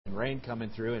Rain coming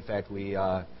through. In fact, we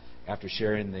after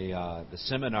sharing the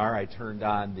seminar, I turned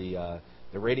on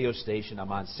the radio station.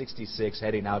 I'm on 66,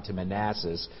 heading out to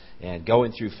Manassas and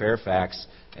going through Fairfax,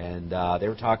 and they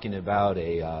were talking about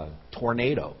a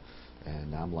tornado,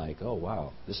 and I'm like, oh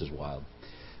wow, this is wild.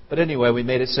 But anyway, we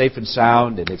made it safe and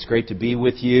sound, and it's great to be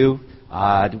with you.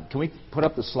 Can we put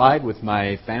up the slide with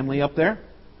my family up there?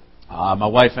 My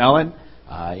wife Ellen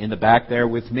in the back there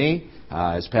with me.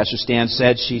 As Pastor Stan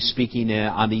said, she's speaking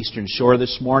on the Eastern Shore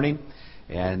this morning.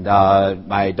 And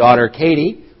my daughter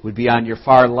Katie would be on your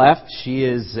far left. She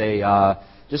is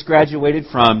just graduated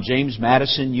from James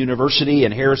Madison University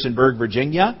in Harrisonburg,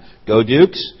 Virginia. Go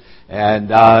Dukes. And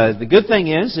the good thing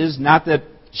is not that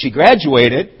she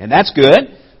graduated, and that's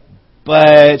good,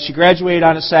 but she graduated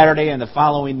on a Saturday, and the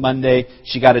following Monday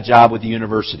she got a job with the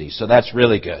university. So that's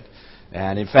really good.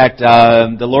 And in fact,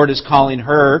 the Lord is calling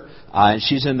her, and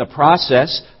she's in the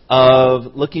process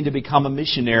of looking to become a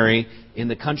missionary in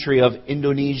the country of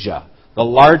Indonesia, the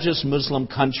largest Muslim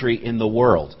country in the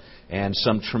world. And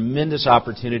some tremendous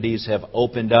opportunities have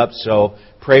opened up, so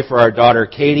pray for our daughter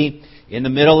Katie. In the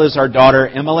middle is our daughter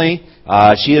Emily.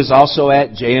 She is also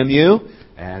at JMU,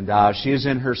 and she is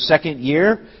in her second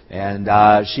year, and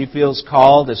she feels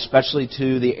called especially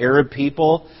to the Arab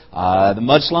people, the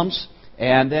Muslims.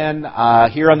 And then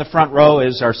here on the front row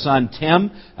is our son Tim,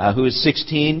 who is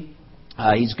 16.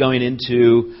 He's going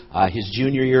into his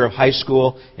junior year of high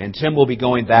school, and Tim will be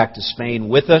going back to Spain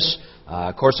with us.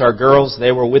 Of course, our girls,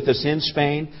 they were with us in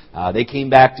Spain. They came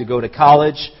back to go to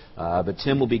college, but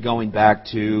Tim will be going back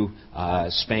to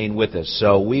Spain with us.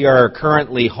 So we are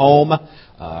currently home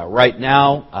right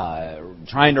now,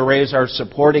 trying to raise our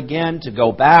support again to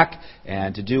go back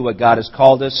and to do what God has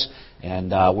called us.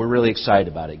 And we're really excited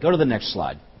about it. Go to the next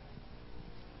slide.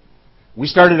 We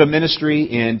started a ministry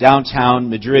in downtown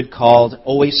Madrid called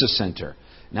Oasis Center.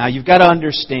 Now, you've got to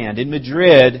understand, in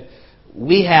Madrid,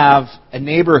 we have a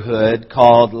neighborhood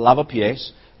called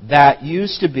Lavapiés that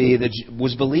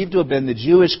was believed to have been the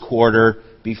Jewish quarter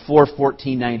before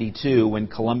 1492 when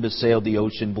Columbus sailed the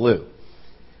ocean blue.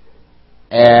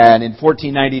 And in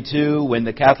 1492, when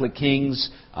the Catholic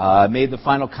kings made the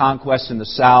final conquest in the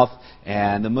south,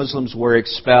 and the Muslims were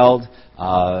expelled,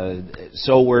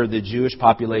 so were the Jewish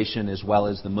population as well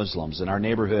as the Muslims. And our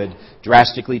neighborhood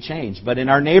drastically changed. But in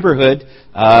our neighborhood,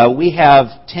 we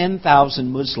have 10,000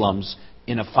 Muslims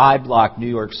in a 5-block New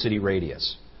York City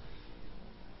radius.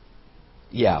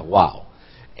 Yeah, wow.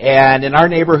 And in our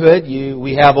neighborhood,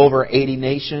 we have over 80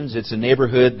 nations. It's a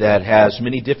neighborhood that has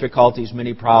many difficulties,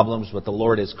 many problems, but the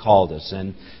Lord has called us.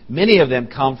 And many of them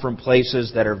come from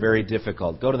places that are very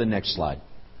difficult. Go to the next slide.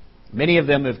 Many of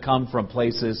them have come from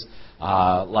places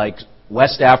like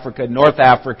West Africa, North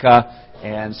Africa,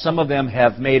 and some of them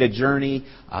have made a journey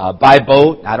by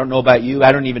boat. I don't know about you.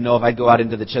 I don't even know if I'd go out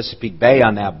into the Chesapeake Bay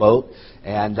on that boat.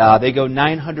 And they go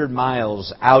 900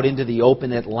 miles out into the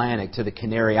open Atlantic to the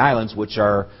Canary Islands, which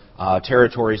are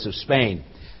territories of Spain,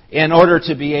 in order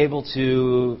to be able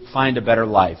to find a better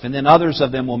life. And then others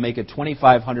of them will make a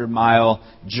 2,500-mile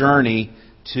journey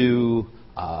to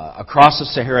across the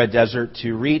Sahara Desert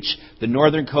to reach the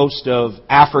northern coast of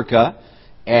Africa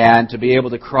and to be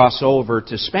able to cross over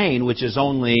to Spain, which is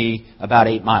only about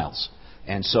 8 miles.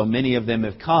 And so many of them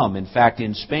have come. In fact,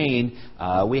 in Spain,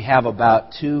 we have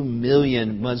about 2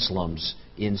 million Muslims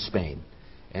in Spain.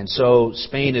 And so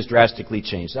Spain has drastically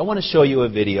changed. I want to show you a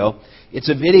video. It's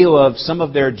a video of some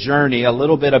of their journey, a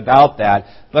little bit about that,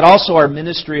 but also our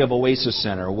ministry of Oasis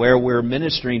Center, where we're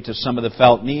ministering to some of the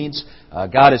felt needs.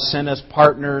 God has sent us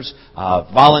partners,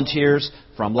 volunteers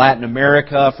from Latin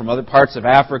America, from other parts of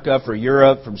Africa, from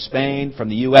Europe, from Spain, from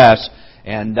the U.S.,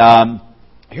 and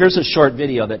here's a short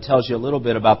video that tells you a little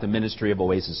bit about the ministry of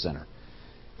Oasis Center.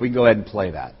 If we can go ahead and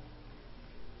play that.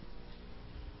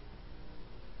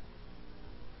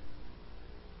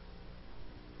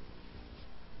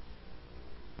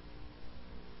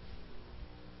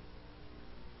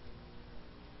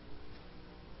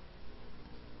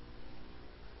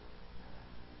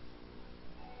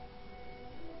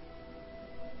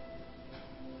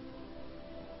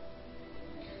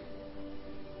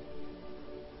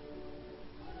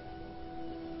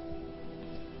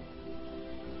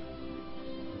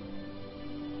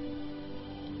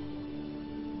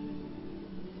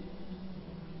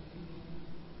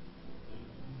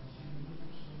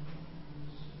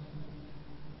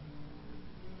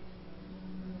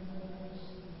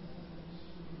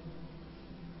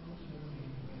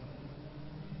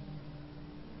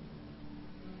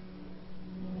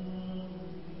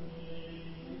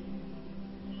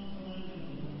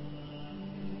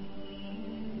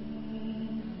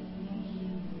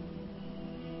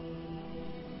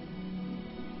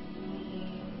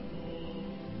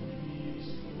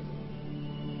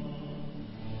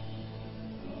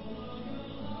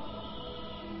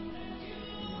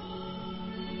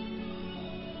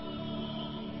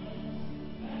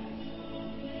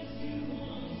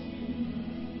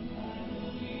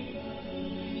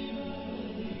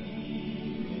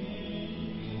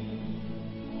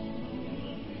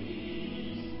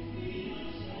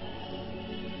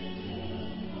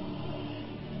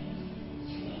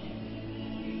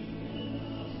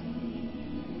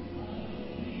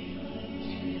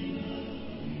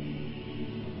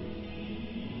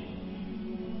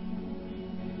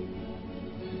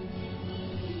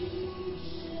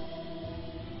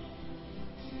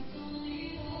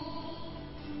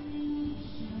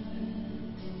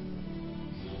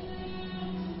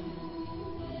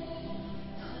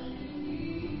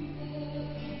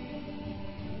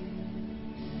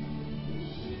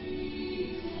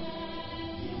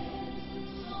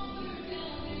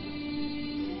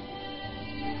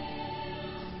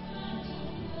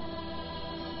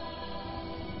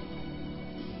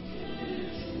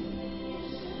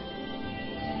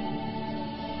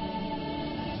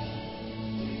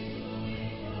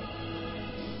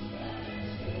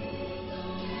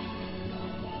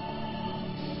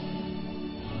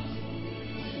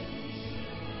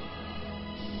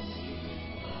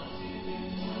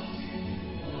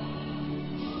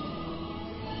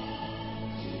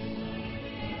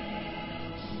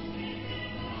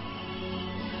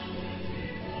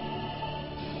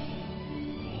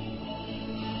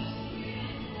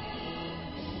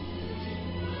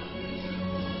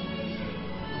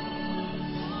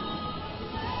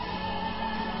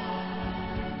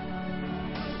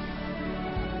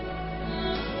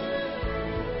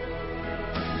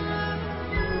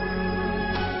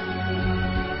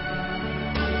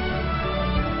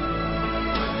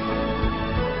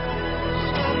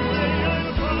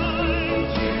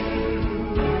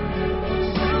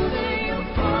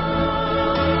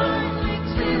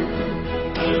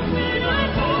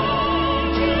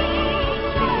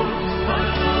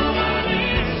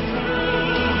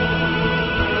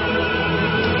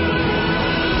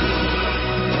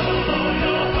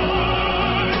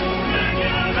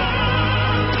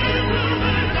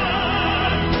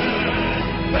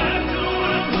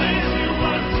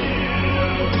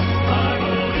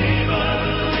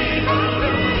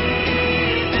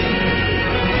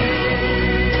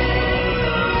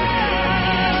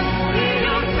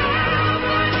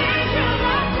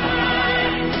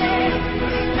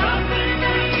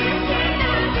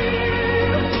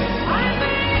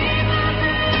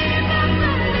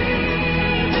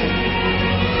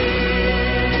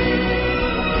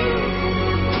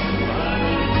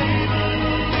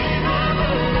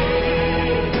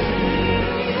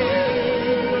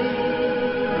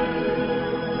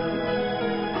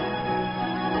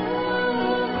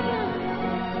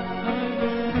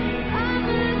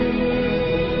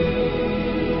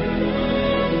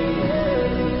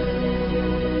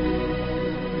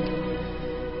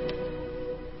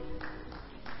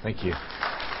 Thank you.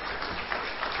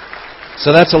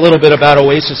 So that's a little bit about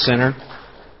Oasis Center.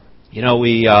 You know,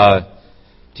 we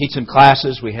teach some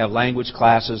classes. We have language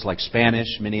classes like Spanish.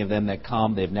 Many of them that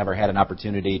come, they've never had an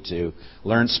opportunity to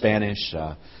learn Spanish.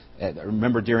 I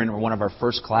remember during one of our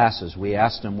first classes, we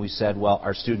asked them, we said, well,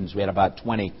 our students, we had about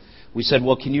 20. We said,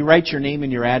 well, can you write your name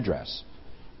and your address?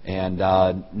 And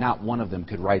not one of them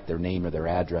could write their name or their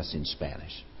address in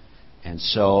Spanish. And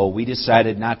so we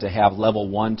decided not to have level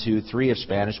 1, 2, 3 of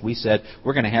Spanish. We said,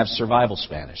 we're going to have survival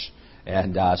Spanish.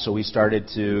 And so we started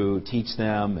to teach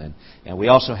them. And we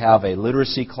also have a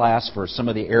literacy class for some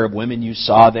of the Arab women you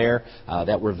saw there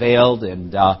that were veiled.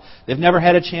 And they've never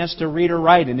had a chance to read or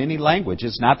write in any language.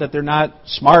 It's not that they're not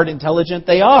smart, intelligent.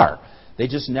 They are. They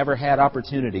just never had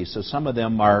opportunity. So some of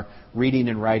them are reading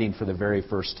and writing for the very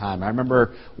first time. I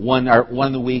remember one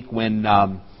of the week when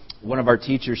one of our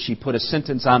teachers, she put a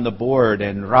sentence on the board,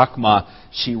 and Rahma,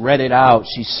 she read it out.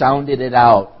 She sounded it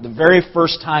out. The very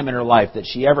first time in her life that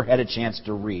she ever had a chance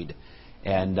to read.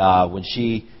 And when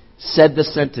she said the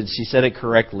sentence, she said it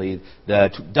correctly.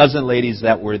 The dozen ladies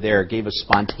that were there gave a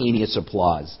spontaneous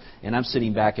applause. And I'm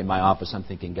sitting back in my office, I'm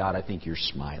thinking, God, I think you're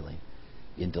smiling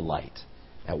in delight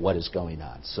at what is going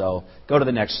on. So go to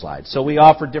the next slide. So we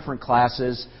offer different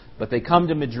classes, but they come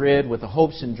to Madrid with the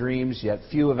hopes and dreams, yet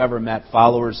few have ever met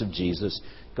followers of Jesus.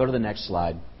 Go to the next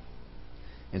slide.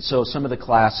 And so some of the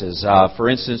classes, for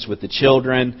instance, with the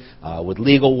children, with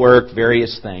legal work,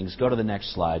 various things. Go to the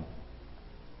next slide.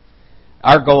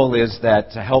 Our goal is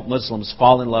that to help Muslims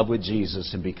fall in love with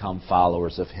Jesus and become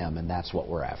followers of Him, and that's what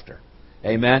we're after.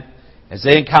 Amen? As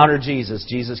they encounter Jesus,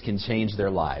 Jesus can change their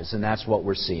lives, and that's what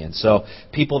we're seeing. So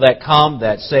people that come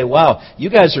that say, wow, you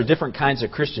guys are different kinds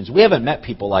of Christians. We haven't met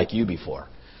people like you before.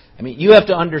 I mean, you have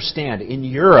to understand, in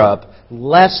Europe,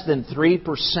 less than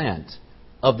 3%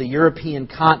 of the European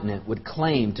continent would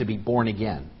claim to be born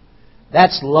again.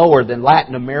 That's lower than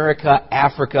Latin America,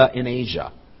 Africa, and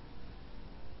Asia.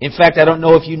 In fact, I don't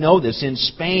know if you know this, in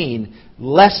Spain,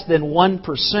 less than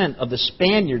 1% of the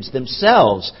Spaniards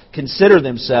themselves consider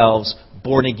themselves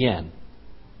born again.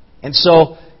 And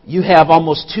so you have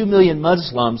almost 2 million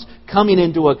Muslims coming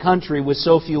into a country with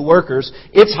so few workers.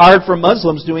 It's hard for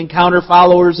Muslims to encounter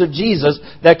followers of Jesus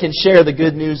that can share the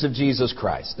good news of Jesus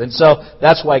Christ. And so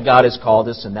that's why God has called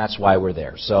us, and that's why we're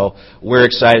there. So we're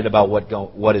excited about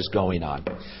what is going on.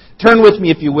 Turn with me,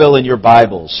 if you will, in your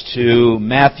Bibles to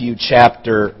Matthew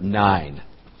chapter 9.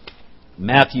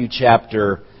 Matthew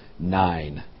chapter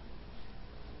 9.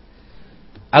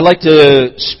 I'd like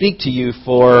to speak to you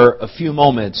for a few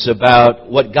moments about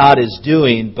what God is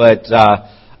doing, but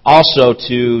also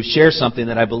to share something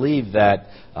that I believe that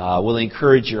will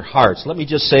encourage your hearts. Let me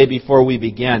just say before we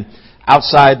begin,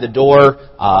 outside the door,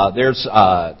 there's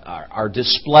our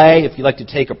display. If you'd like to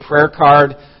take a prayer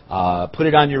card, put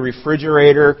it on your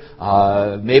refrigerator.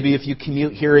 Maybe if you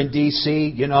commute here in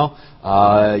D.C.,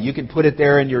 you can put it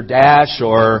there in your dash,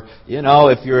 or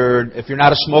if you're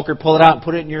not a smoker, pull it out and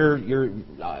put it in your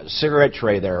cigarette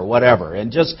tray there, or whatever,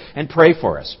 and pray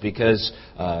for us, because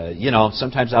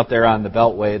sometimes out there on the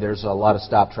Beltway there's a lot of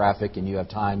stop traffic and you have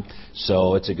time,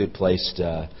 so it's a good place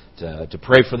to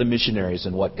pray for the missionaries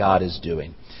and what God is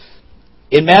doing.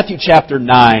 In Matthew chapter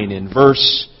 9, in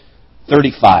verse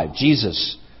 35,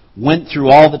 Jesus went through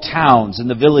all the towns and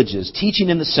the villages, teaching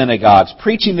in the synagogues,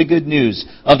 preaching the good news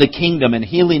of the kingdom, and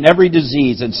healing every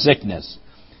disease and sickness.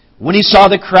 When He saw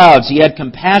the crowds, He had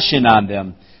compassion on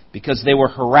them, because they were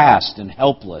harassed and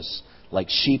helpless, like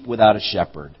sheep without a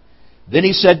shepherd. Then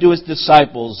He said to His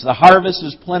disciples, "The harvest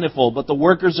is plentiful, but the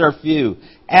workers are few.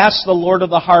 Ask the Lord of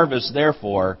the harvest,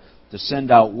 therefore, to send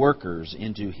out workers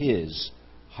into His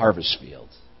harvest field."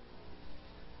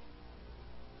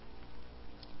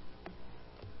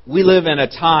 We live in a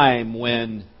time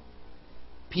when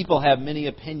people have many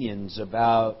opinions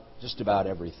about just about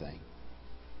everything.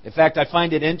 In fact, I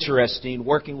find it interesting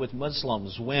working with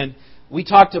Muslims when we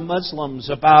talk to Muslims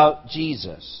about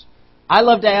Jesus. I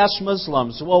love to ask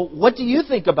Muslims, well, what do you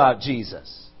think about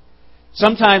Jesus?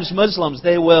 Sometimes Muslims,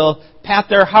 they will pat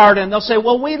their heart and they'll say,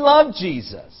 well, we love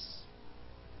Jesus.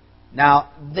 Now,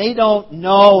 they don't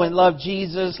know and love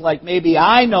Jesus like maybe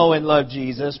I know and love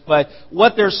Jesus, but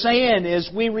what they're saying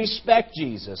is we respect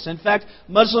Jesus. In fact,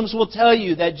 Muslims will tell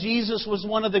you that Jesus was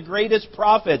one of the greatest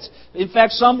prophets. In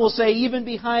fact, some will say even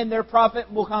behind their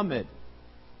prophet Muhammad.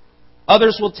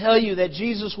 Others will tell you that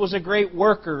Jesus was a great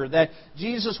worker, that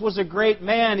Jesus was a great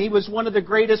man. He was one of the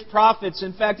greatest prophets.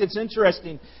 In fact, it's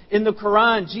interesting. In the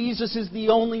Quran, Jesus is the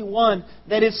only one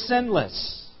that is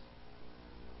sinless.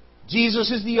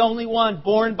 Jesus is the only one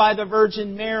born by the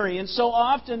Virgin Mary. And so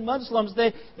often Muslims,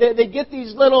 they get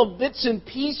these little bits and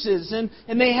pieces and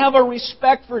they have a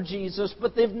respect for Jesus,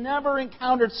 but they've never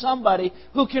encountered somebody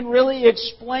who can really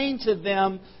explain to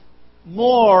them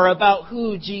more about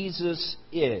who Jesus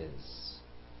is.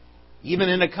 Even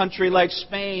in a country like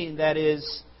Spain that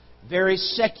is very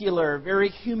secular, very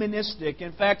humanistic.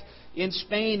 In fact, in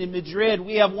Spain, in Madrid,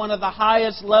 we have one of the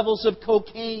highest levels of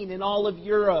cocaine in all of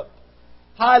Europe.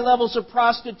 High levels of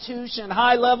prostitution,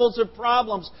 high levels of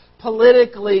problems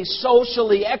politically,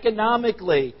 socially,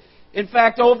 economically. In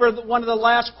fact, one of the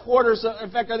last quarters, I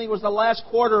think it was the last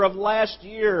quarter of last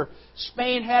year,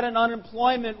 Spain had an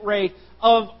unemployment rate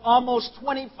of almost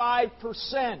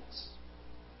 25%.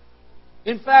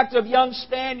 In fact, of young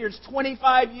Spaniards,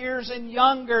 25 years and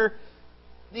younger,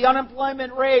 the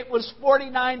unemployment rate was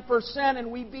 49%,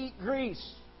 and we beat Greece.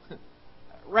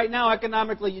 Right now,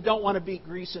 economically, you don't want to beat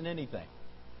Greece in anything.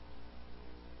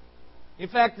 In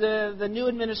fact, the new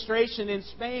administration in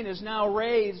Spain has now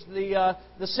raised the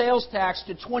sales tax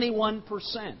to 21%.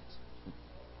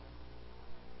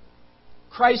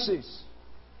 Crisis.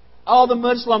 All the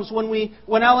Muslims,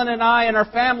 when Ellen and I and our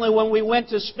family, when we went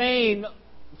to Spain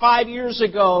 5 years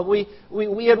ago,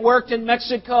 we had worked in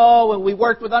Mexico and we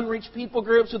worked with unreached people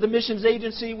groups with the missions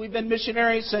agency. We've been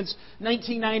missionaries since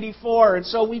 1994, and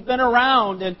so we've been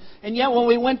around. And yet, when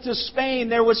we went to Spain,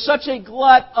 there was such a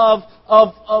glut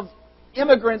of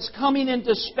immigrants coming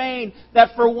into Spain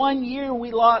that for 1 year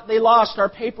they lost our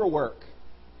paperwork.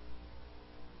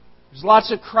 There's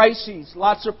lots of crises,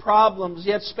 lots of problems.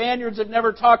 Yet Spaniards have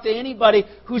never talked to anybody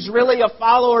who's really a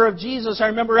follower of Jesus. I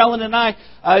remember Ellen and I,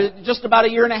 just about a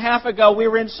year and a half ago, we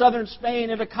were in southern Spain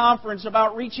at a conference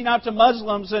about reaching out to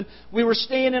Muslims. And we were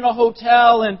staying in a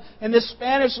hotel. And this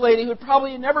Spanish lady who had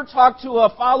probably never talked to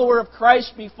a follower of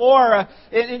Christ before,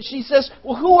 and she says,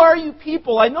 "Well, who are you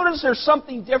people? I notice there's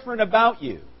something different about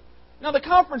you." Now, the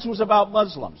conference was about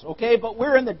Muslims, okay? But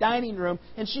we're in the dining room,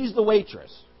 and she's the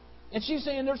waitress. And she's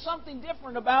saying, "There's something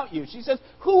different about you." She says,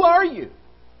 "Who are you?"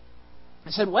 I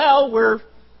said, "Well, we're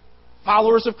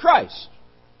followers of Christ."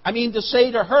 I mean, to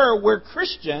say to her, "We're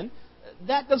Christian,"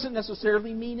 that doesn't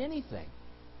necessarily mean anything.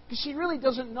 Because she really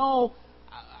doesn't know,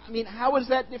 how is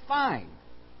that defined?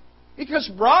 Because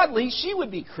broadly, she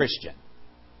would be Christian.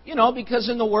 Because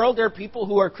in the world there are people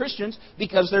who are Christians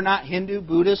because they're not Hindu,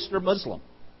 Buddhist, or Muslim.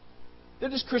 They're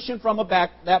just Christian from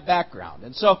that background.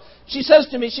 And so she says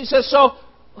to me, "So,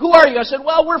 who are you?" I said,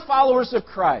 "Well, we're followers of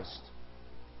Christ.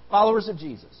 Followers of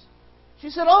Jesus." She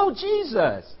said, "Oh,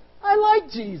 Jesus. I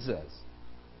like Jesus."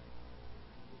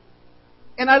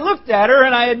 And I looked at her,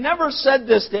 and I had never said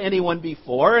this to anyone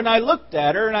before, and I looked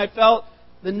at her, and I felt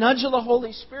the nudge of the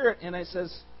Holy Spirit, and I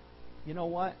says, "You know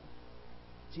what?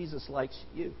 Jesus likes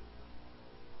you."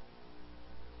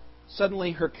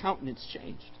 Suddenly, her countenance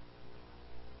changed.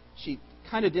 She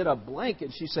kind of did a blank,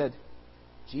 and she said,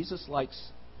 "Jesus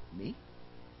likes me?"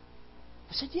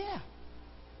 I said, "Yeah."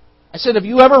 I said, have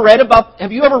you ever read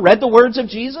the words of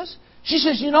Jesus?" She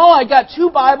says, "I got 2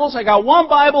 Bibles. I got one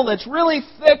Bible that's really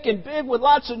thick and big with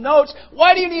lots of notes.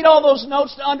 Why do you need all those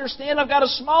notes to understand? I've got a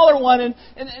smaller one."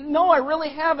 And no, I really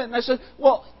haven't. And I said,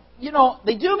 "Well,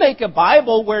 they do make a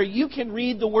Bible where you can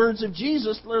read the words of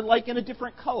Jesus. They're like in a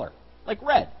different color, like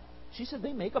red." She said,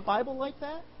 "They make a Bible like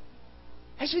that?"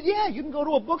 I said, "Yeah, you can go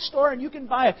to a bookstore and you can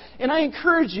buy it. And I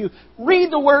encourage you,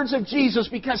 read the words of Jesus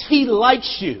because He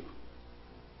likes you."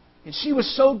 And she was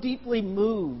so deeply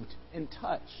moved and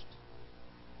touched.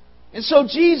 And so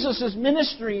Jesus is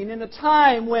ministering in a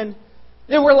time when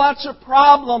there were lots of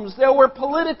problems. There were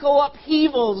political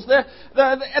upheavals.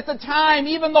 At the time,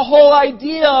 even the whole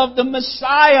idea of the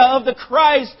Messiah, of the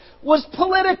Christ, was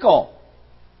political.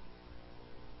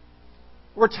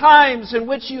 There were times in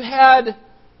which you had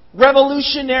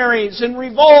revolutionaries and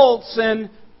revolts and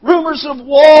rumors of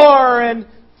war and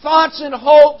thoughts and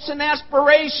hopes and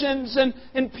aspirations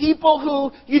and people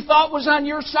who you thought was on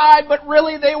your side, but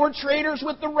really they were traitors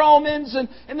with the Romans.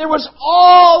 And there was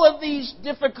all of these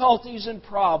difficulties and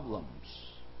problems.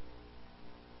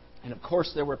 And of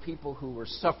course there were people who were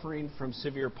suffering from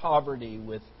severe poverty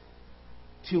with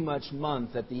too much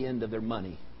month at the end of their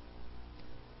money.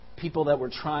 People that were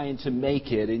trying to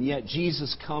make it, and yet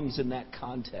Jesus comes in that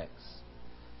context.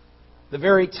 The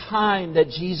very time that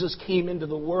Jesus came into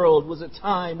the world was a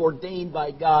time ordained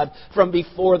by God from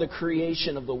before the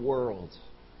creation of the world.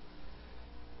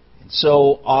 And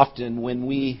so often when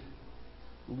we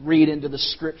read into the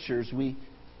Scriptures, we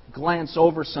glance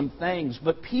over some things,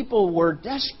 but people were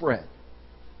desperate.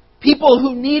 People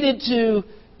who needed to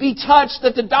be touched,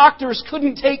 that the doctors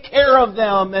couldn't take care of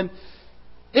them, and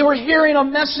they were hearing a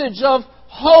message of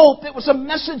hope. It was a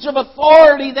message of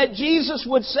authority that Jesus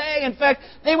would say. In fact,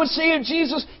 they would say of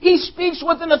Jesus, He speaks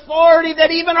with an authority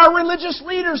that even our religious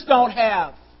leaders don't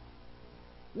have.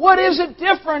 What is it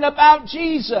different about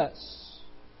Jesus?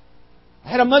 I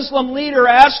had a Muslim leader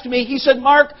ask me, he said,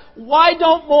 Mark, why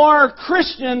don't more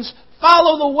Christians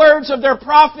follow the words of their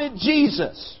prophet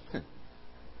Jesus?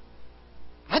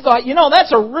 I thought,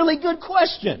 that's a really good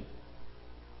question.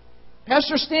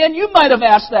 Pastor Stan, you might have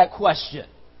asked that question.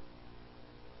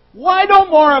 Why don't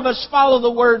more of us follow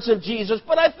the words of Jesus?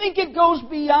 But I think it goes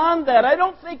beyond that. I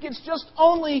don't think it's just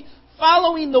only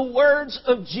following the words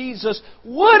of Jesus.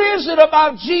 What is it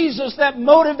about Jesus that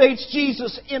motivates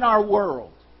Jesus in our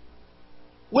world?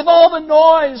 With all the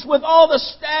noise, with all the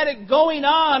static going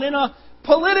on in a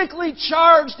politically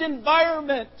charged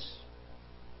environment,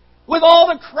 with all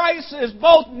the crises,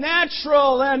 both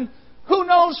natural and who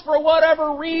knows for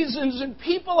whatever reasons, and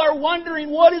people are wondering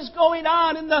what is going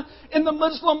on in the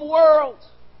Muslim world.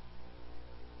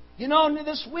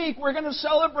 This week we're going to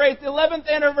celebrate the 11th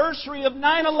anniversary of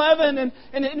 9/11,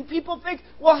 and people think,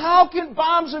 well, how can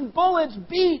bombs and bullets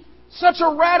beat such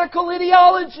a radical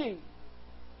ideology?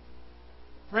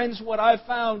 Friends, what I've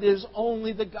found is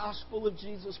only the gospel of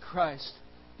Jesus Christ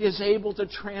is able to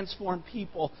transform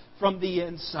people from the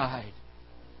inside.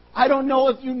 I don't know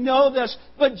if you know this,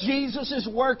 but Jesus is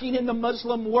working in the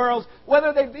Muslim world,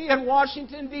 whether they be in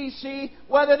Washington, D.C.,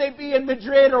 whether they be in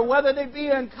Madrid, or whether they be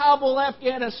in Kabul,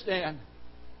 Afghanistan.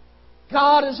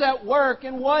 God is at work,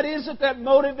 and what is it that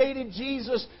motivated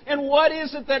Jesus, and what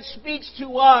is it that speaks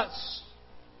to us?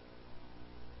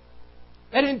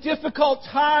 That in difficult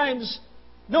times,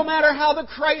 no matter how the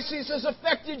crisis has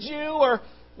affected you, or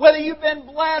whether you've been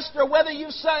blessed, or whether you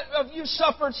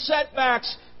suffered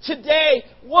setbacks, today,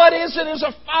 what is it as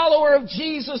a follower of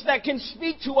Jesus that can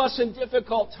speak to us in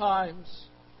difficult times?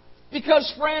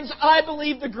 Because, friends, I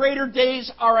believe the greater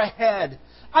days are ahead.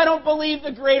 I don't believe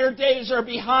the greater days are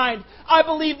behind. I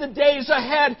believe the days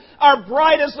ahead are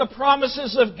bright as the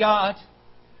promises of God.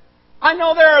 I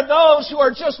know there are those who are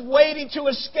just waiting to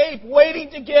escape, waiting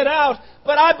to get out,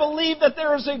 but I believe that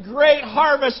there is a great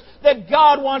harvest that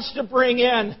God wants to bring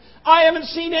in. I haven't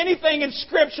seen anything in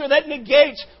Scripture that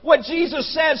negates what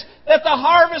Jesus says, that the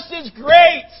harvest is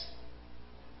great.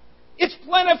 It's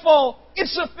plentiful.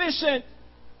 It's sufficient.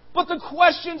 But the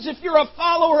question is, if you're a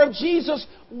follower of Jesus,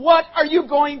 what are you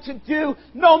going to do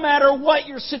no matter what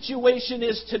your situation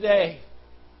is today?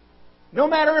 No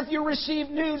matter if you receive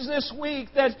news this week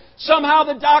that somehow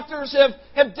the doctors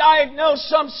have diagnosed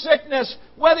some sickness,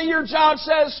 whether your job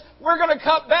says, we're going to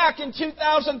cut back in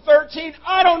 2013,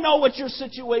 I don't know what your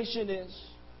situation is.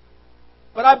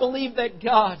 But I believe that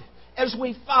God, as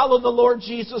we follow the Lord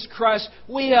Jesus Christ,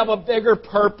 we have a bigger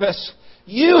purpose.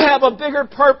 You have a bigger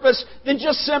purpose than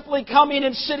just simply coming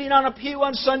and sitting on a pew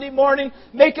on Sunday morning,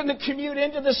 making the commute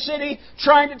into the city,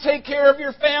 trying to take care of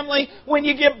your family. When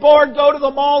you get bored, go to the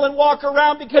mall and walk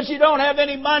around because you don't have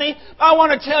any money. I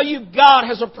want to tell you, God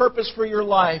has a purpose for your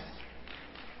life.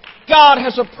 God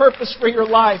has a purpose for your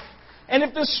life. And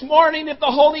if this morning, if the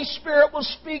Holy Spirit will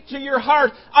speak to your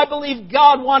heart, I believe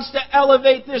God wants to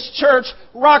elevate this church,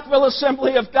 Rockville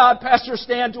Assembly of God, Pastor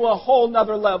Stan, to a whole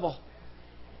nother level.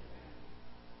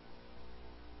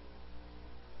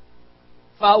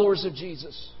 Followers of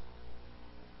Jesus,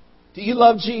 do you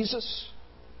love Jesus?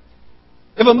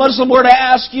 If a Muslim were to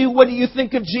ask you, what do you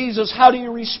think of Jesus? How do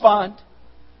you respond?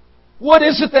 What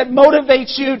is it that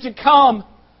motivates you to come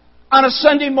on a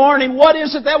Sunday morning? What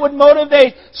is it that would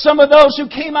motivate some of those who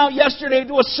came out yesterday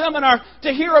to a seminar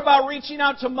to hear about reaching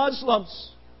out to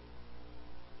Muslims?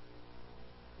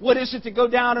 What is it to go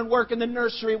down and work in the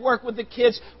nursery, work with the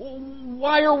kids?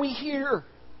 Why are we here?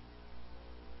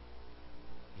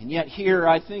 And yet here,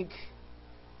 I think,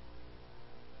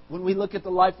 when we look at the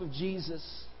life of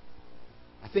Jesus,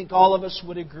 I think all of us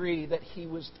would agree that He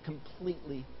was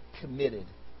completely committed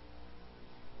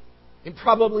in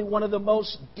probably one of the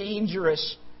most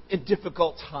dangerous and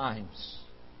difficult times.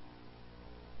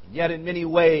 And yet in many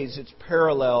ways, it's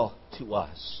parallel to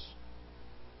us.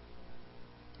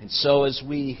 And so as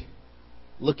we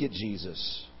look at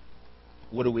Jesus,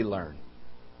 what do we learn?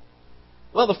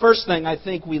 Well, the first thing I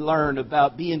think we learn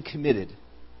about being committed,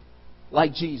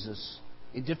 like Jesus,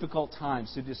 in difficult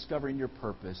times to discovering your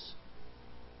purpose,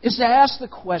 is to ask the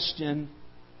question,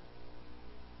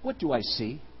 what do I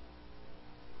see?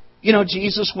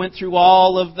 Jesus went through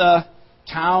all of the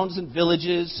towns and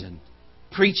villages and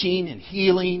preaching and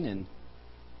healing. And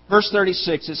verse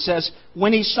 36, it says,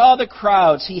 when He saw the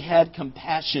crowds, He had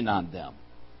compassion on them.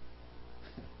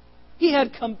 He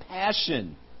had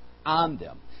compassion on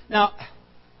them. Now,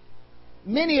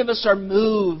 many of us are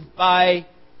moved by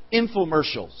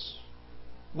infomercials.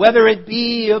 whether it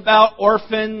be about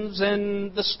orphans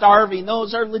and the starving.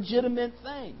 Those are legitimate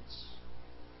things.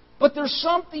 But there's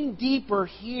something deeper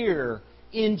here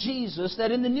in Jesus,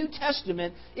 that in the New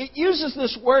Testament, it uses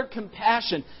this word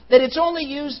compassion, that it's only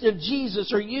used of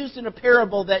Jesus or used in a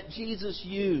parable that Jesus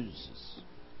uses.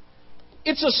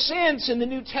 It's a sense in the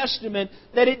New Testament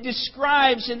that it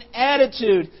describes an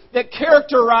attitude that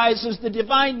characterizes the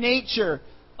divine nature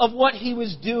of what He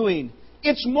was doing.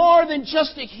 It's more than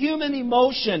just a human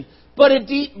emotion, but a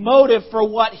deep motive for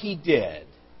what He did.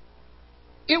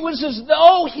 It was as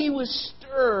though He was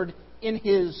stirred in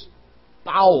His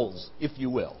bowels, if you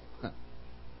will.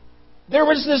 There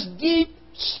was this deep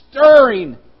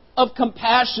stirring of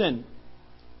compassion.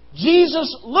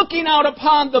 Jesus looking out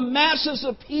upon the masses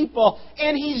of people,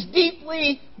 and He's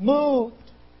deeply moved.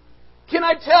 Can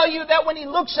I tell you that when He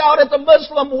looks out at the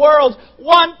Muslim world,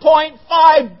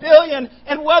 1.5 billion,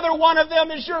 and whether one of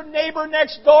them is your neighbor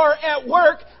next door at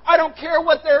work, I don't care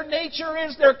what their nature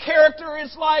is, their character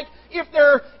is like, if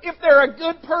they're a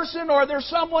good person or they're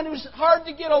someone who's hard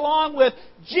to get along with,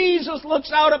 Jesus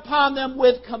looks out upon them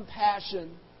with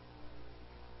compassion.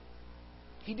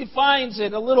 He defines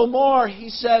it a little more. He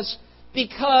says,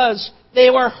 because they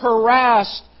were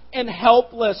harassed and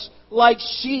helpless like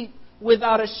sheep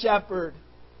without a shepherd.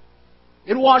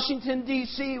 In Washington,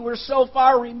 D.C., we're so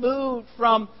far removed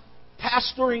from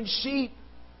pasturing sheep.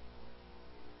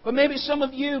 But maybe some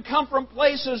of you come from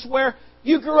places where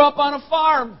you grew up on a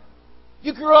farm.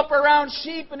 You grew up around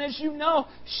sheep, and as you know,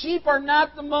 sheep are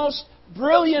not the most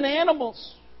brilliant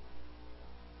animals.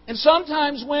 And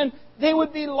sometimes when they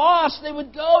would be lost, they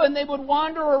would go and they would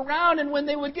wander around, and when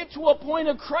they would get to a point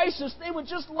of crisis, they would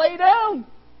just lay down.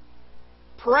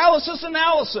 Paralysis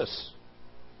analysis.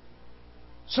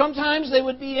 Sometimes they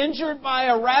would be injured by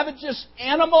a rapacious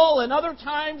animal, and other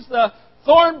times the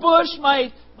thorn bush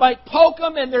might poke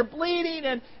them and they're bleeding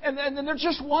and they're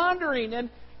just wandering. And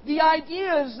the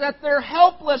idea is that they're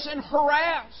helpless and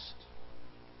harassed.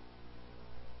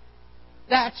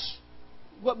 That's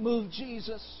what moved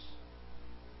Jesus.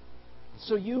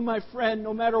 So you, my friend,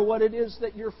 no matter what it is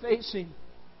that you're facing,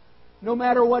 no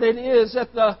matter what it is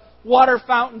at the water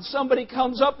fountain, somebody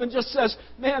comes up and just says,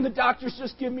 man, the doctors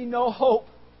just give me no hope.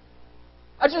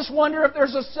 I just wonder if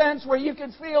there's a sense where you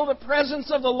can feel the presence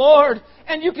of the Lord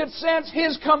and you can sense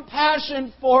His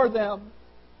compassion for them.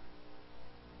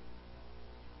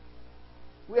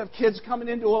 We have kids coming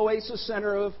into Oasis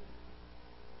Center who have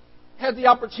had the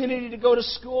opportunity to go to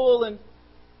school, and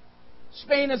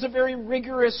Spain has a very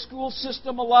rigorous school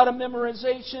system, a lot of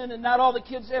memorization, and not all the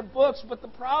kids have books. But the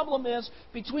problem is,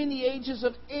 between the ages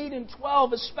of 8 and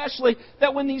 12 especially,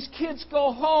 that when these kids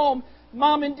go home,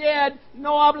 Mom and Dad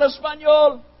no habla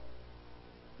español.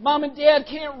 Mom and Dad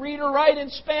can't read or write in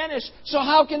Spanish. So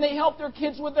how can they help their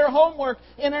kids with their homework?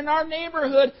 And in our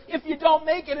neighborhood, if you don't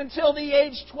make it until the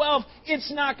age 12, it's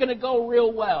not going to go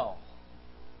real well.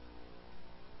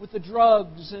 With the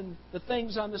drugs and the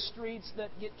things on the streets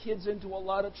that get kids into a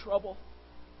lot of trouble.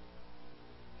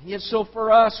 And yet, so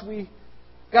for us, we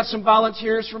got some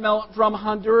volunteers from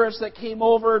Honduras that came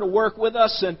over to work with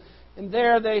us, and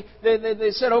there they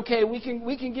said, okay, we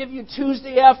can give you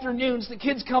Tuesday afternoons. The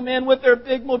kids come in with their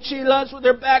big mochilas, with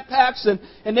their backpacks,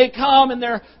 and they come and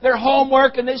their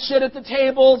homework, and they sit at the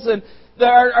tables, and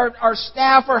our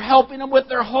staff are helping them with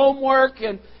their homework,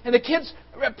 and the kids,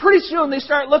 pretty soon they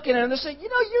start looking at it and they say,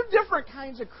 you're different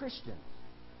kinds of Christians.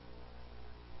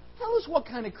 Tell us what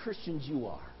kind of Christians you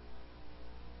are.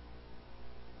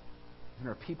 And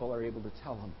our people are able to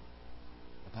tell them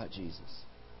about Jesus.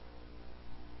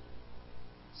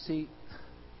 See,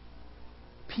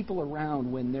 people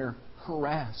around, when they're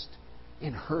harassed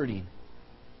and hurting,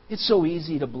 it's so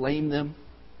easy to blame them.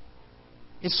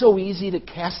 It's so easy to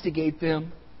castigate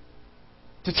them,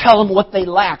 to tell them what they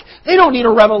lack. They don't need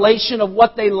a revelation of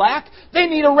what they lack. They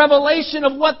need a revelation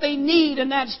of what they need,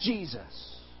 and that's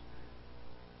Jesus.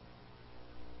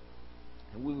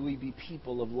 And will we be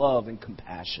people of love and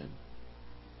compassion?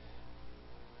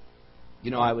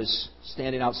 I was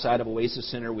standing outside of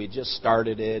Oasis Center. We had just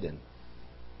started it, and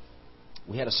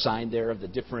we had a sign there of the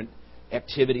different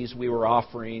activities we were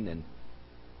offering. And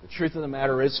the truth of the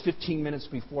matter is, 15 minutes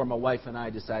before, my wife and I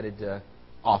decided to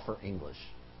offer English.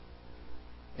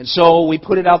 And so we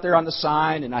put it out there on the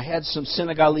sign, and I had some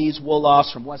Senegalese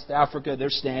Wolofs from West Africa. They're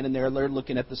standing there, they're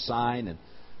looking at the sign, and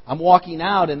I'm walking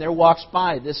out, and there walks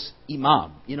by this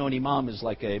imam. An imam is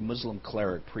like a Muslim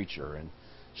cleric preacher, and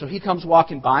so he comes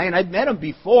walking by, and I'd met him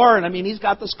before, and he's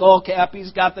got the skull cap,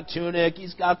 he's got the tunic,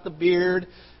 he's got the beard,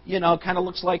 kind of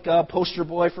looks like a poster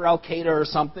boy for Al-Qaeda or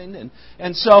something.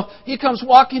 And so he comes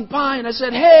walking by, and I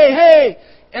said, hey,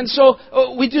 And so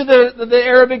we do the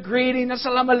Arabic greeting,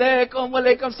 Assalamu alaikum, wa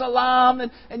alaikum salam.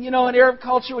 And in Arab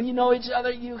culture, when you know each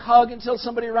other, you hug until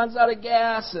somebody runs out of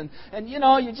gas. And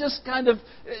you just kind of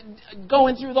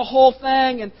going through the whole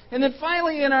thing. And then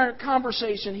finally in our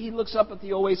conversation, he looks up at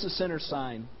the Oasis Center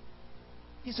sign.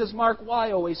 He says, Mark,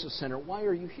 why Oasis Center? Why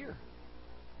are you here?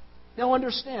 Now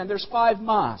understand, there's 5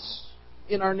 mosques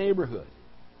in our neighborhood.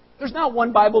 There's not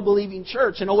one Bible-believing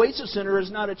church, and Oasis Center is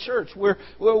not a church.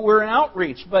 We're an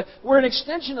outreach, but we're an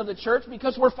extension of the church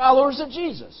because we're followers of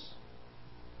Jesus.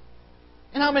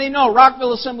 And how many know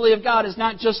Rockville Assembly of God is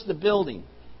not just the building?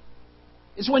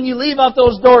 It's when you leave out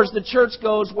those doors, the church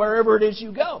goes wherever it is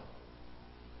you go.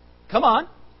 Come on.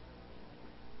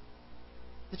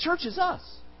 The church is us.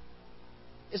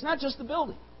 It's not just the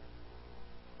building.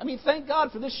 I mean, thank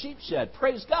God for this sheep shed.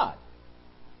 Praise God.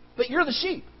 But you're the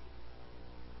sheep.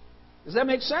 Does that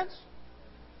make sense?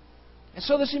 And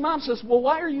so this imam says, well,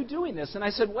 why are you doing this? And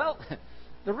I said, well,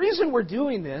 the reason we're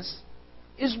doing this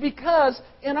is because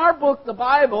in our book, the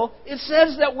Bible, it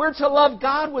says that we're to love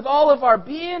God with all of our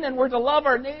being and we're to love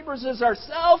our neighbors as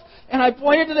ourselves. And I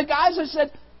pointed to the guys, I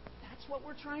said, that's what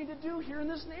we're trying to do here in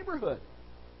this neighborhood.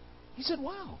 He said,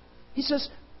 wow. He says,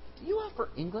 do you offer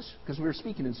English? Because we were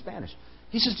speaking in Spanish.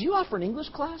 He says, do you offer an English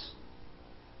class?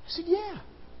 I said, yeah.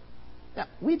 Now,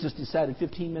 we just decided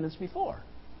 15 minutes before.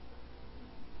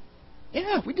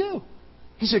 Yeah, we do.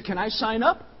 He said, can I sign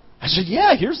up? I said,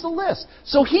 yeah, here's the list.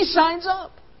 So he signs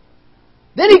up.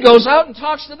 Then he goes out and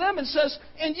talks to them and says,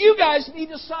 and you guys need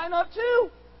to sign up too.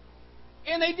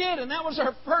 And they did, and that was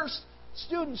our first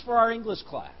students for our English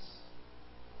class.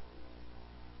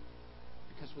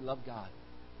 Because we love God.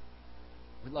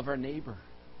 We love our neighbor.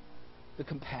 The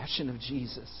compassion of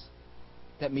Jesus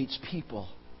that meets people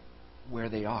where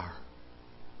they are.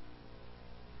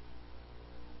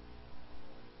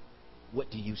 What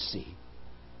do you see?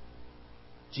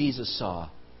 Jesus saw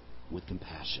with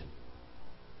compassion.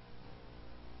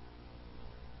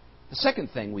 The second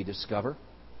thing we discover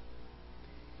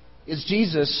is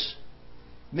Jesus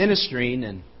ministering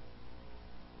and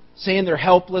saying they're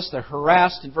helpless, they're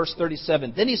harassed in verse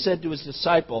 37. Then he said to his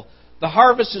disciple, the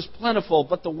harvest is plentiful,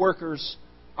 but the workers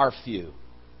are few.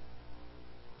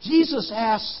 Jesus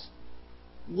asks,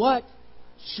 what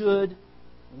should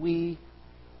we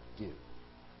do?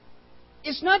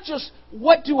 It's not just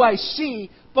what do I see,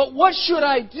 but what should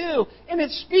I do? And it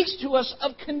speaks to us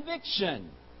of conviction.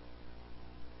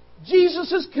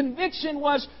 Jesus' conviction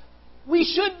was we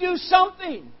should do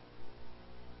something.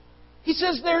 He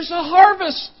says there's a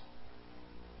harvest.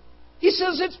 He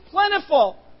says it's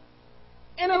plentiful.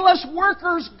 And unless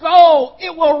workers go,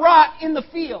 it will rot in the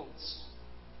fields.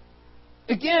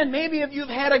 Again, maybe if you've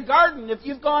had a garden, if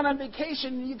you've gone on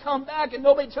vacation and you come back and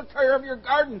nobody took care of your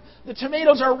garden, the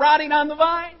tomatoes are rotting on the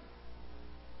vine.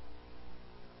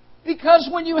 Because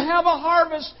when you have a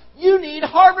harvest, you need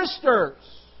harvesters.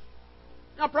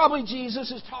 Now, probably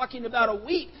Jesus is talking about a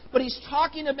wheat, but he's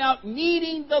talking about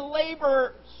needing the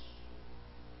laborers.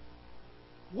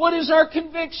 What is our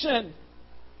conviction?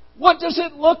 What does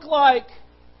it look like?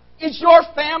 Is your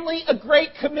family a Great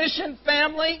Commission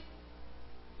family?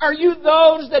 Are you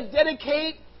those that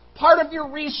dedicate part of your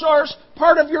resource,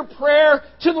 part of your prayer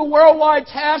to the worldwide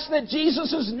task that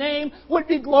Jesus' name would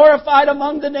be glorified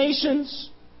among the nations?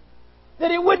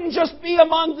 That it wouldn't just be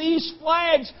among these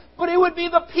flags, but it would be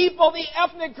the people, the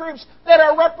ethnic groups that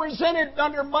are represented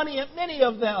under many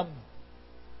of them.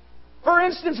 For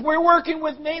instance, we're working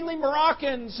with mainly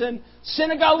Moroccans and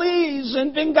Senegalese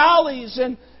and Bengalis,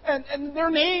 and their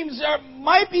names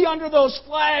might be under those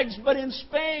flags, but in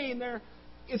Spain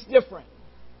it's different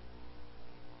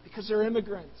because they're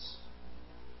immigrants.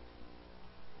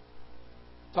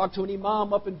 Talked to an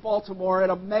imam up in Baltimore at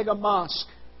a mega mosque.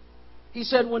 He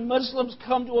said when Muslims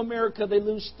come to America, they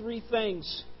lose 3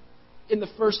 things in the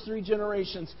first 3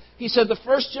 generations. He said the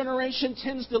first generation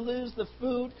tends to lose the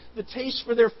food, the taste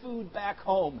for their food back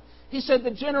home. He said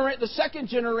the second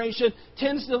generation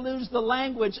tends to lose the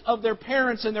language of their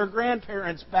parents and their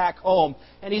grandparents back home.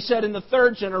 And he said in the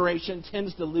third generation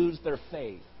tends to lose their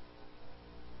faith.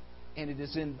 And it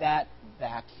is in that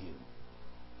vacuum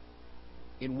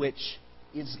in which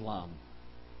Islam,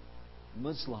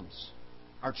 Muslims,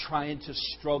 are trying to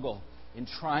struggle and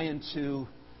trying to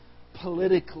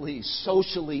politically,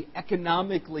 socially,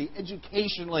 economically,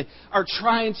 educationally, are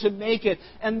trying to make it.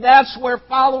 And that's where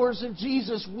followers of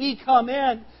Jesus, we come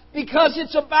in, because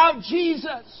it's about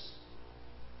Jesus.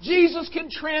 Jesus can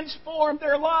transform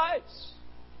their lives.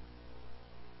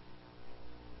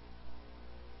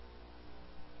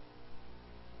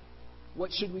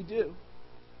 What should we do?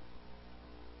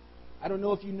 I don't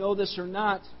know if you know this or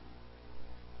not,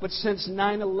 but since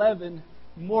 9/11,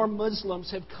 more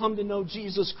Muslims have come to know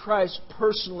Jesus Christ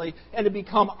personally and to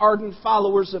become ardent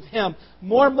followers of Him.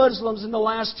 More Muslims in the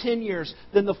last 10 years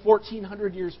than the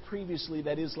 1,400 years previously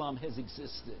that Islam has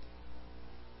existed.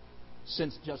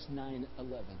 Since just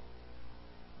 9/11.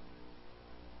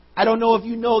 I don't know if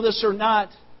you know this or not,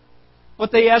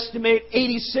 but they estimate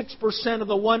 86% of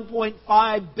the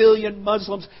 1.5 billion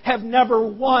Muslims have never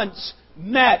once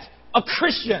met a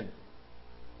Christian,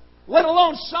 let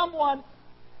alone someone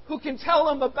who can tell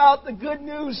them about the good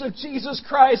news of Jesus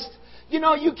Christ. You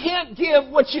know, you can't give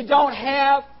what you don't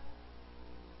have.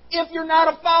 If you're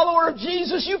not a follower of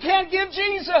Jesus, you can't give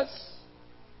Jesus.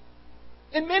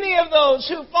 And many of those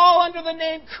who fall under the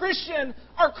name Christian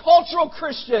are cultural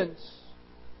Christians.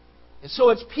 And so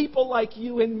it's people like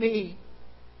you and me.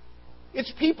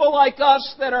 It's people like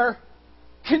us that are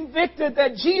convicted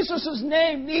that Jesus'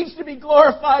 name needs to be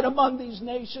glorified among these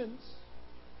nations.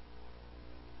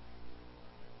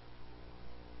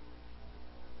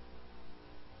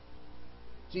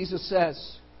 Jesus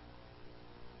says,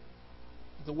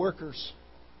 the workers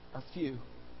are few.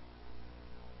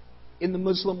 In the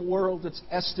Muslim world, it's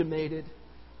estimated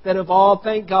that of all,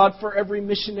 thank God for every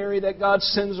missionary that God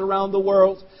sends around the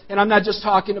world. And I'm not just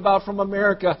talking about from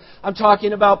America. I'm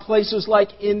talking about places like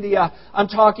India. I'm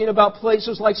talking about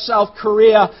places like South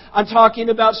Korea. I'm talking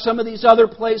about some of these other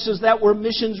places that were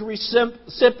missions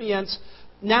recipients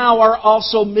now are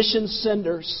also mission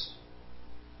senders.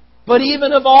 But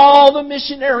even of all the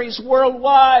missionaries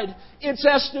worldwide, it's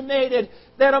estimated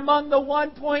that among the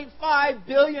 1.5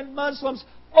 billion Muslims,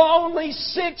 only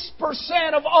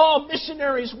 6% of all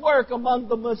missionaries work among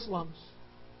the Muslims.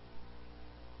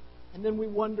 And then we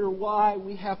wonder why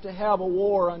we have to have a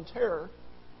war on terror.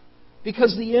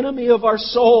 Because the enemy of our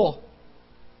soul,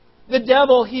 the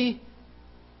devil, he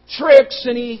tricks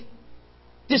and he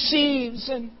deceives.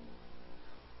 And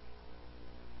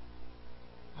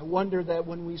I wonder that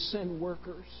when we send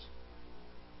workers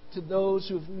to those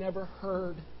who've never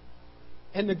heard,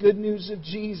 and the good news of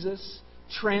Jesus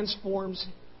transforms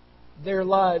their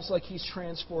lives like He's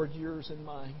transformed yours and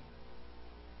mine,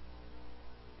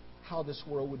 how this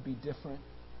world would be different.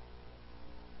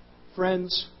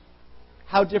 Friends,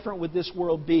 how different would this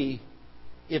world be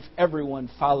if everyone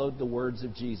followed the words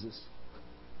of Jesus?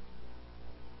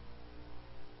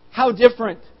 How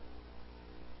different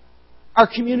our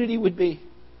community would be.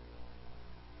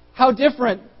 How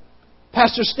different,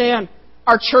 Pastor Stan,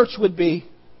 our church would be.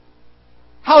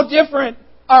 How different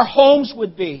our homes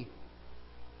would be.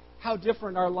 How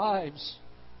different our lives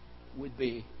would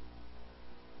be.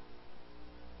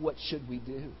 What should we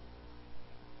do?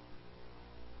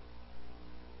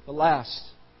 The last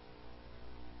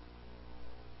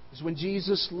is when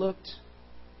Jesus looked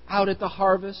out at the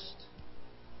harvest.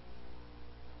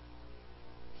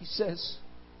 He says,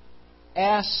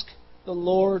 ask the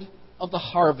Lord of the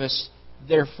harvest,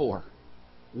 therefore.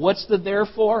 What's the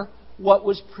therefore? What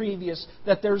was previous?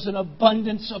 That there's an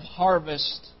abundance of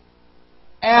harvest.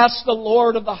 Ask the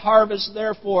Lord of the harvest,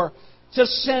 therefore, to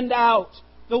send out.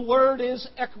 The word is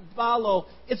ekbalo.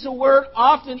 It's a word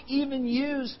often even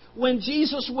used when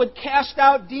Jesus would cast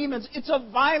out demons. It's a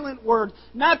violent word.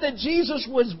 Not that Jesus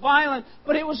was violent,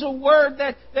 but it was a word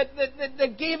that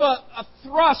gave a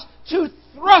thrust. To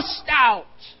thrust out.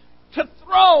 To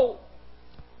throw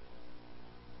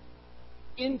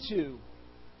into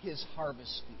His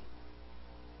harvest field.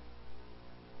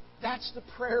 That's the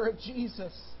prayer of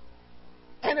Jesus.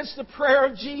 And it's the prayer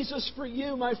of Jesus for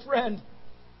you, my friend.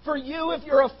 For you, if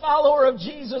you're a follower of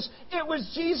Jesus, it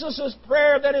was Jesus'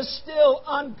 prayer that is still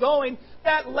ongoing,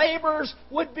 that laborers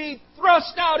would be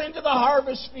thrust out into the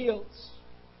harvest fields.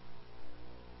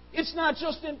 It's not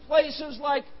just in places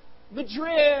like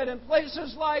Madrid and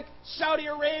places like Saudi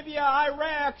Arabia,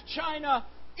 Iraq, China.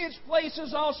 It's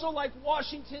places also like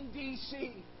Washington,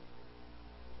 D.C.,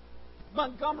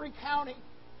 Montgomery County.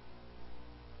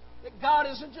 That God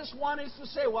isn't just wanting us to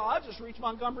say, well, I'll just reach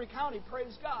Montgomery County,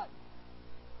 praise God.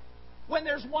 When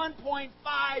there's 1.5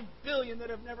 billion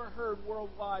that have never heard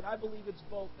worldwide, I believe it's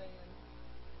both and.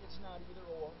 It's not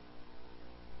either or.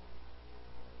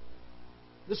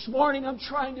 This morning I'm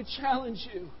trying to challenge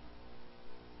you.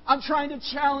 I'm trying to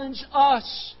challenge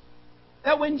us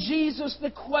that when Jesus,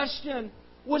 the question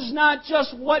was not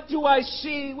just what do I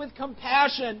see with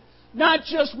compassion, not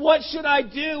just what should I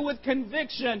do with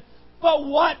conviction, but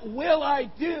what will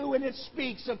I do? And it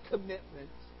speaks of commitment.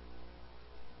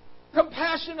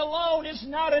 Compassion alone is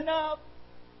not enough.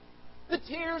 The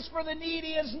tears for the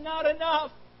needy is not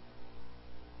enough.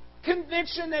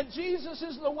 Conviction that Jesus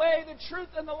is the way, the truth,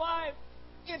 and the life,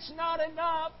 it's not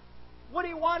enough. What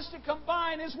He wants to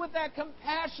combine is with that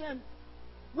compassion,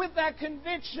 with that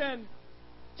conviction,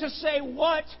 to say,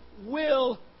 what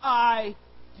will I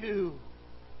do?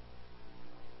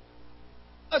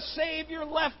 A Savior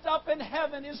left up in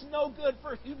heaven is no good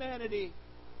for humanity.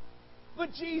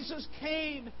 But Jesus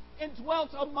came and dwelt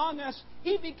among us.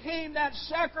 He became that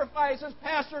sacrifice, as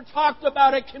Pastor talked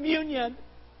about at communion,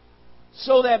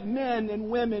 so that men and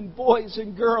women, boys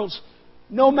and girls,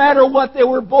 no matter what they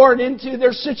were born into,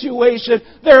 their situation,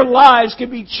 their lives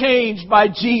could be changed by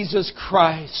Jesus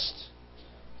Christ.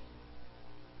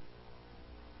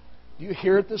 Do you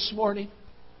hear it this morning?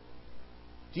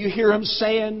 Do you hear Him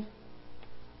saying,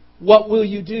 what will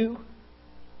you do?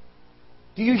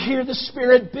 Do you hear the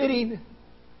Spirit bidding?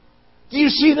 Do you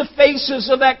see the faces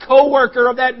of that coworker,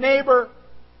 of that neighbor?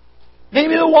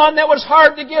 Maybe the one that was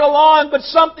hard to get along, but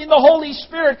something the Holy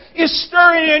Spirit is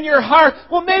stirring in your heart.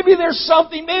 Well, maybe there's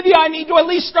something. Maybe I need to at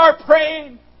least start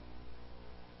praying.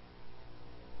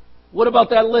 What about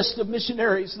that list of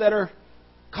missionaries that are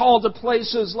called to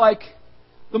places like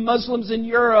the Muslims in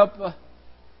Europe,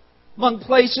 among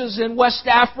places in West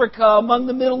Africa, among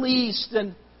the Middle East,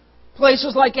 and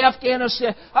places like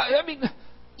Afghanistan? I mean,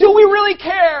 do we really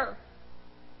care?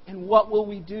 And what will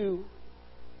we do?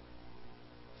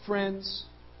 Friends,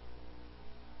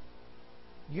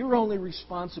 you're only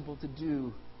responsible to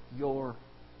do your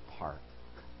part.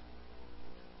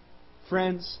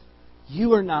 Friends,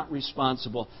 you are not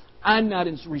responsible. I'm not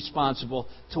responsible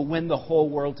to win the whole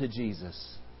world to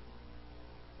Jesus.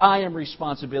 I am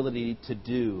responsibility to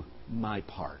do my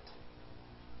part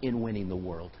in winning the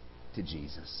world to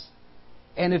Jesus.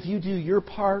 And if you do your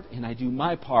part and I do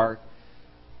my part,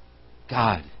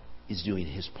 God is doing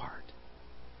His part.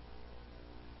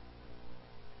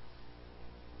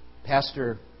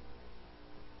 Pastor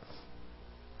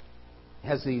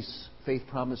has these faith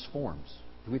promise forms.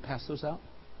 Do we pass those out?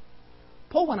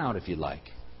 Pull one out if you'd like.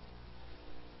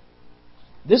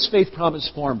 This faith promise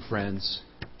form, friends,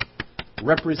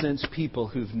 represents people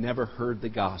who've never heard the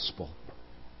gospel.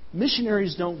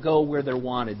 Missionaries don't go where they're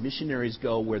wanted. Missionaries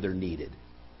go where they're needed.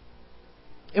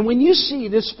 And when you see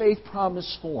this faith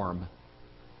promise form,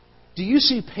 do you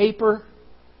see paper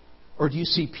or do you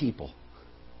see people?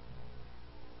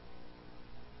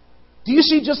 Do you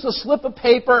see just a slip of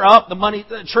paper? Oh,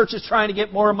 the church is trying to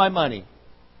get more of my money.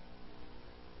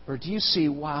 Or do you see,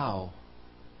 wow,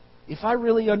 if I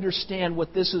really understand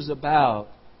what this is about,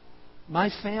 my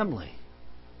family,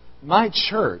 my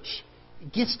church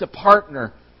gets to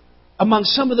partner among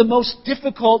some of the most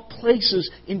difficult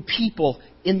places and people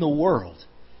in the world.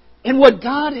 And what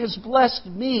God has blessed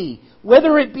me,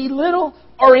 whether it be little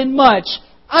or in much,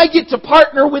 I get to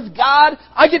partner with God,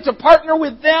 I get to partner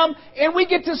with them, and we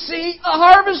get to see a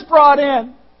harvest brought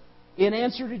in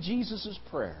answer to Jesus'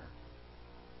 prayer.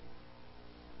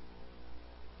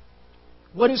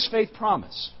 What is faith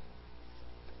promise?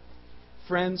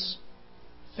 Friends,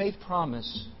 faith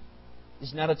promise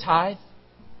is not a tithe.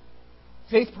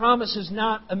 Faith promise is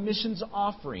not a missions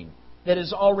offering that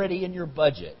is already in your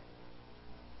budget.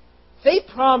 Faith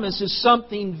promise is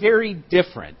something very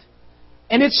different.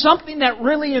 And it's something that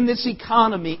really in this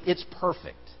economy, it's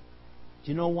perfect.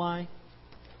 Do you know why?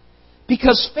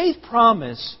 Because faith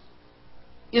promise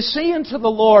is saying to the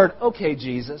Lord, okay,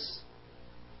 Jesus,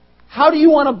 how do you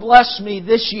want to bless me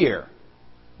this year?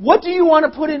 What do you want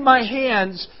to put in my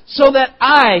hands so that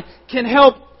I can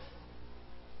help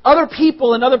other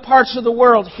people in other parts of the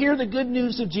world hear the good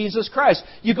news of Jesus Christ?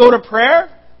 You go to prayer.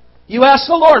 You ask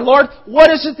the Lord, Lord,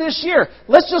 what is it this year?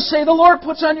 Let's just say the Lord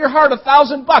puts on your heart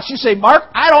 $1,000. You say, Mark,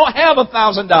 I don't have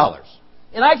 $1,000.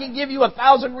 And I can give you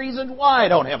 1,000 reasons why I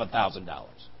don't have $1,000.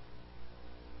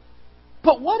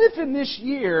 But what if in this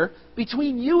year,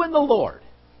 between you and the Lord,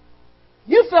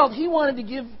 you felt He wanted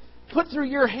to put through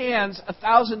your hands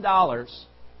 $1,000?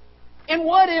 And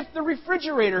what if the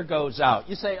refrigerator goes out?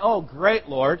 You say, oh, great,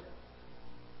 Lord.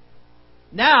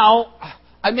 Now,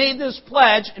 I made this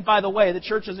pledge, and by the way, the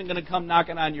church isn't going to come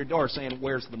knocking on your door saying,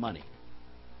 where's the money?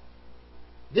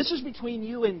 This is between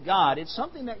you and God. It's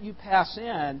something that you pass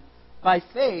in by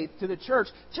faith to the church,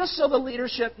 just so the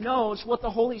leadership knows what the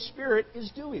Holy Spirit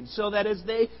is doing, so that as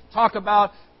they talk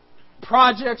about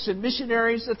projects and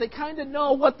missionaries, that they kind of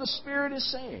know what the Spirit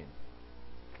is saying.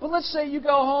 But let's say you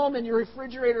go home and your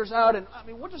refrigerator's out, and I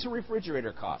mean, what does a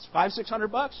refrigerator cost?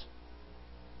 $500-600?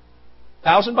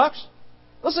 $1,000?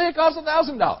 Let's say it costs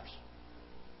 $1,000.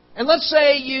 And let's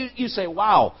say you say,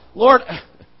 wow, Lord,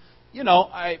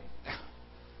 I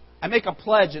make a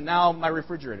pledge and now my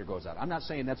refrigerator goes out. I'm not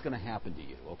saying that's going to happen to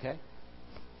you, okay?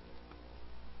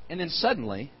 And then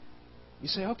suddenly, you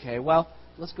say, okay, well,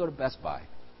 let's go to Best Buy.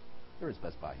 There is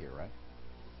Best Buy here, right?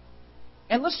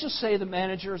 And let's just say the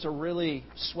manager is a really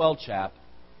swell chap.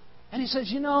 And he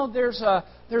says, there's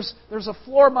a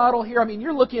floor model here. I mean,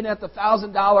 you're looking at the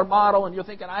 $1,000 model, and you're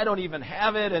thinking, I don't even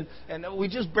have it, and we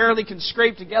just barely can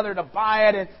scrape together to buy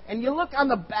it. And you look on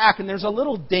the back, and there's a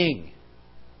little ding.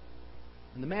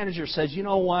 And the manager says, you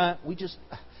know what?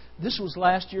 This was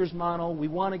last year's model. We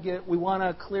want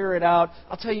to clear it out.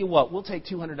 I'll tell you what. We'll take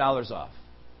 $200 off.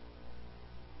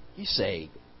 You say,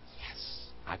 yes,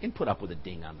 I can put up with a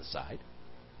ding on the side.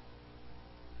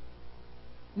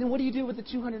 And then what do you do with the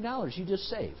 $200 you just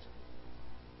saved?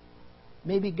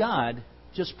 Maybe God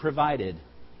just provided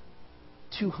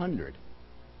 $200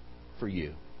 for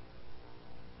you.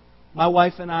 My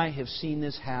wife and I have seen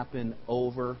this happen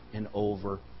over and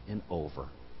over and over.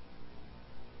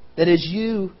 That as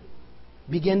you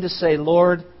begin to say,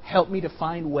 Lord, help me to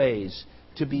find ways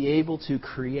to be able to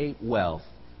create wealth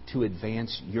to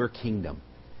advance your kingdom.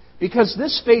 Because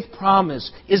this faith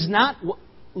promise is not,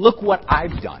 look what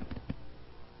I've done.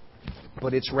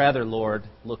 But it's rather, Lord,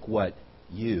 look what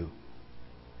you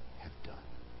have done.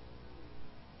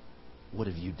 What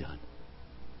have you done?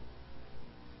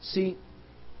 See,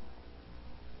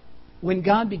 when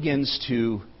God begins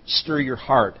to stir your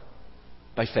heart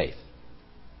by faith,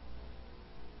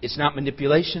 it's not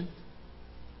manipulation,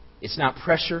 it's not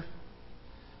pressure,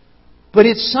 but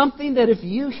it's something that if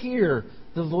you hear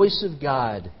the voice of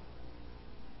God,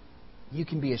 you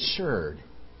can be assured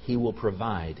He will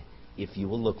provide if you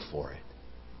will look for it.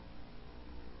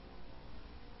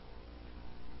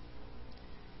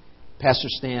 Pastor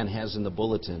Stan has in the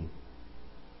bulletin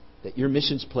that your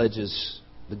missions pledges,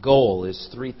 the goal is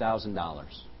 $3,000.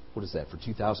 What is that, for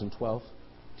 2012?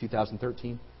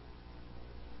 2013?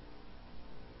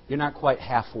 You're not quite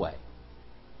halfway.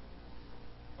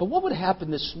 But what would happen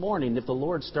this morning if the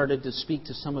Lord started to speak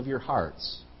to some of your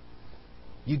hearts?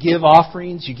 You give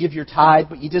offerings, you give your tithe,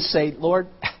 but you just say, Lord,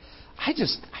 I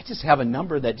just have a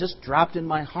number that just dropped in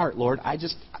my heart, Lord.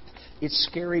 It's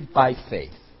scary by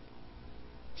faith.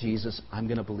 Jesus, I'm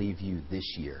going to believe you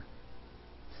this year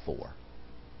for.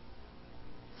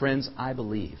 Friends, I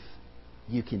believe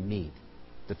you can meet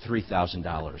the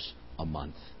 $3,000 a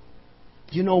month.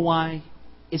 Do you know why?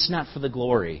 It's not for the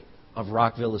glory of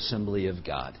Rockville Assembly of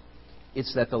God.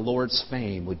 It's that the Lord's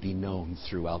fame would be known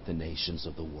throughout the nations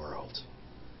of the world.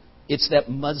 It's that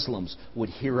Muslims would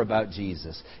hear about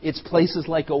Jesus. It's places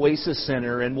like Oasis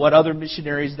Center and what other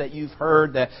missionaries that you've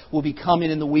heard that will be coming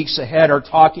in the weeks ahead are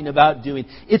talking about doing.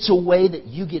 It's a way that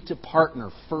you get to partner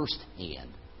firsthand.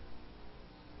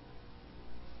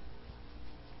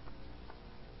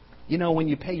 You know, when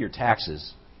you pay your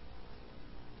taxes,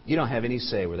 you don't have any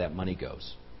say where that money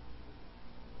goes.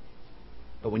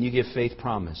 But when you give faith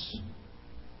promise,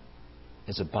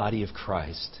 as a body of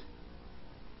Christ,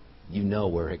 you know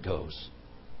where it goes.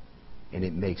 And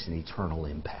it makes an eternal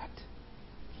impact.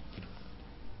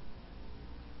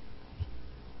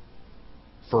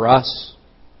 For us,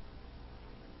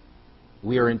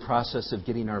 we are in process of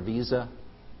getting our visa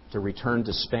to return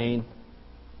to Spain.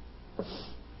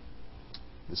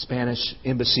 The Spanish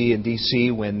embassy in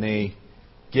D.C., when they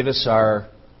give us our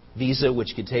visa,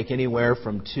 which could take anywhere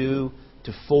from 2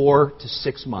 to 4 to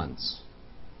 6 months,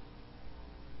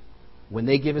 when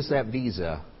they give us that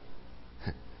visa,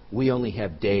 we only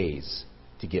have days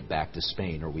to get back to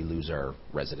Spain or we lose our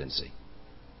residency.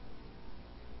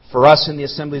 For us in the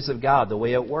Assemblies of God, the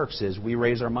way it works is we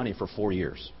raise our money for 4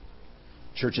 years.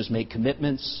 Churches make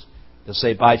commitments. They'll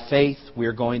say, by faith,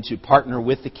 we're going to partner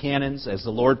with the canons as the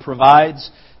Lord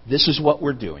provides. This is what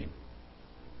we're doing.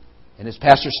 And as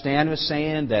Pastor Stan was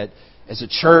saying, that as a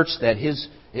church, that his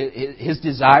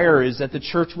desire is that the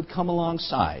church would come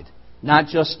alongside. Not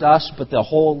just us, but the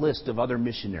whole list of other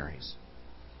missionaries,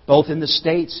 both in the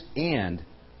States and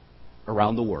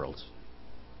around the world.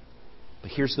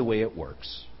 But here's the way it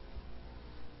works.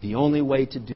 The only way to do